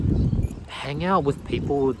hang out with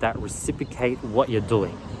people that reciprocate what you're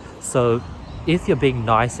doing. So if you're being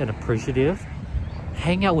nice and appreciative,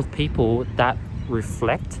 hang out with people that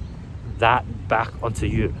reflect that back onto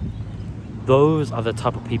you. Those are the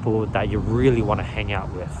type of people that you really want to hang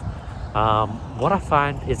out with. What I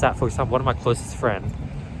find is that, for example, one of my closest friends,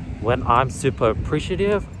 when I'm super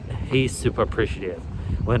appreciative, he's super appreciative.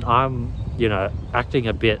 When I'm, acting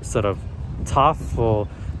a bit sort of tough or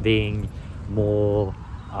being more,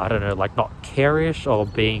 I don't know, like not carish or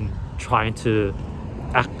trying to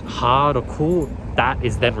act hard or cool, that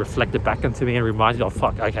is then reflected back into me and reminds me, oh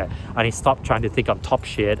fuck, okay, I need to stop trying to think I'm top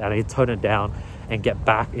shit, and I need to tone it down and get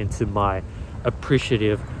back into my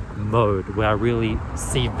appreciative mode where I really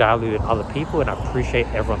see value in other people and I appreciate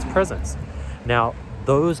everyone's presence. Now,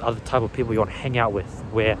 those are the type of people you want to hang out with,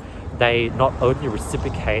 where they not only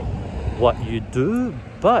reciprocate what you do,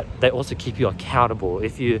 but they also keep you accountable.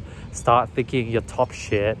 If you start thinking you're top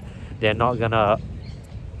shit, they're not gonna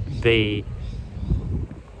be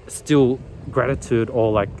still gratitude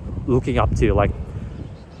or like looking up to you. Like,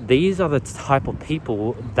 these are the type of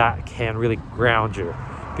people that can really ground you,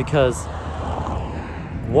 because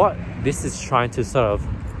what this is trying to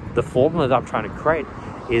the formula that I'm trying to create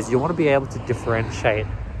is you want to be able to differentiate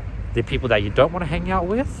the people that you don't want to hang out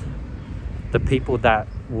with, the people that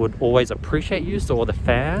would always appreciate you, so all the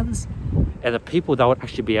fans, and the people that would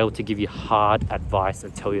actually be able to give you hard advice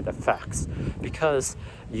and tell you the facts. Because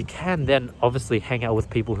you can then obviously hang out with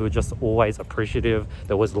people who are just always appreciative,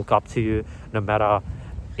 they always look up to you, no matter,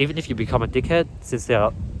 even if you become a dickhead, since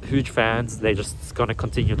they're huge fans, they're just going to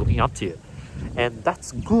continue looking up to you. And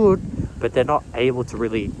that's good, but they're not able to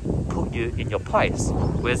really put you in your place.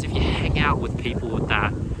 Whereas if you hang out with people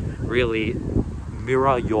that really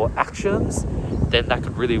mirror your actions, then that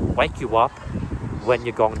could really wake you up when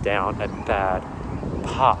you're going down a bad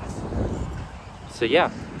path. So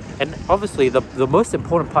yeah, and obviously the most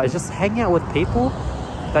important part is just hang out with people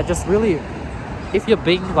that just really, if you're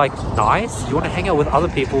being like nice, you want to hang out with other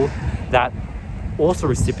people that also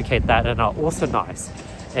reciprocate that and are also nice.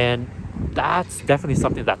 And that's definitely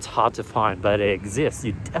something that's hard to find, but it exists.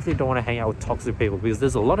 You definitely don't want to hang out with toxic people, because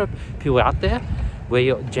there's a lot of people out there where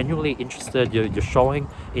you're genuinely interested, you're showing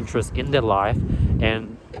interest in their life,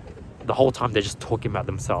 and the whole time they're just talking about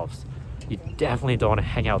themselves. You definitely don't want to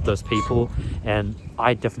hang out with those people, and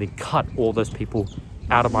I definitely cut all those people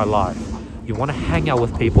out of my life. You want to hang out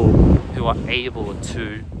with people who are able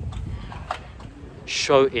to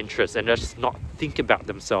show interest and just not think about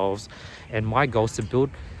themselves. And my goal is to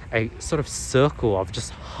build a sort of circle of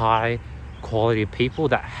just high quality people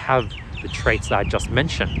that have the traits that I just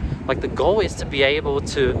mentioned. Like, the goal is to be able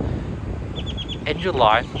to end your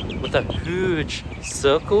life with a huge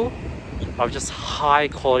circle of just high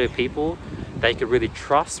quality people that you can really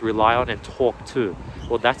trust, rely on, and talk to.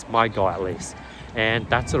 Well, that's my goal, at least. And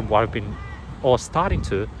that's sort of what I've been starting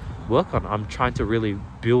to work on. I'm trying to really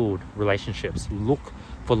build relationships, look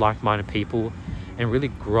for like-minded people, and really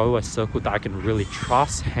grow a circle that I can really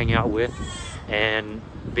trust, hang out with, and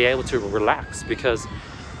be able to relax. Because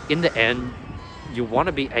in the end, you want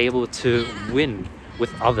to be able to win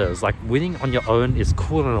with others. Like, winning on your own is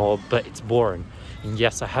cool and all, but it's boring. And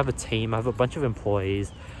yes, I have a team, I have a bunch of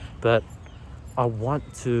employees, but I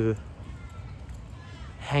want to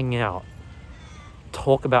hang out,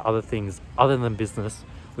 talk about other things other than business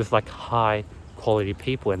with like high quality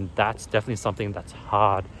people. And that's definitely something that's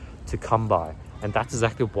hard to come by. And that's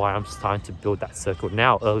exactly why I'm starting to build that circle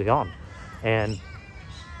now, early on. And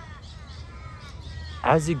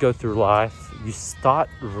as you go through life, you start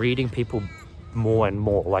reading people more and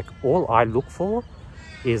more. Like, all I look for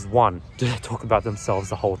is, 1, do they talk about themselves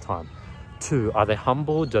the whole time? 2, are they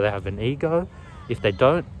humble? Do they have an ego? If they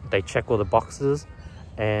don't, they check all the boxes.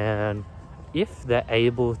 And if they're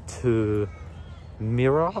able to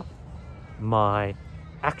mirror my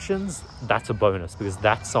actions, that's a bonus, because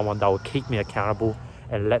that's someone that will keep me accountable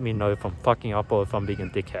and let me know if I'm fucking up or if I'm being a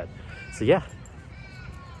dickhead. So yeah,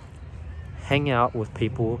 hang out with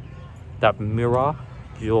people that mirror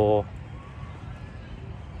your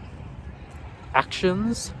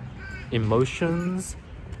actions, emotions,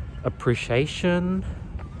 appreciation,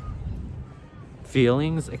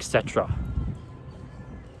 feelings, etc.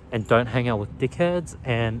 And don't hang out with dickheads,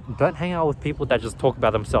 and don't hang out with people that just talk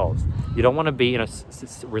about themselves. You don't want to be in a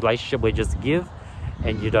relationship where you just give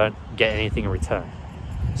and you don't get anything in return.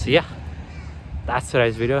 So yeah, that's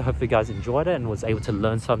today's video. Hopefully you guys enjoyed it and was able to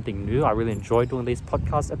learn something new. I really enjoy doing these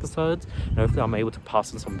podcast episodes, and hopefully I'm able to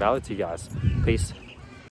pass on some value to you guys. Peace.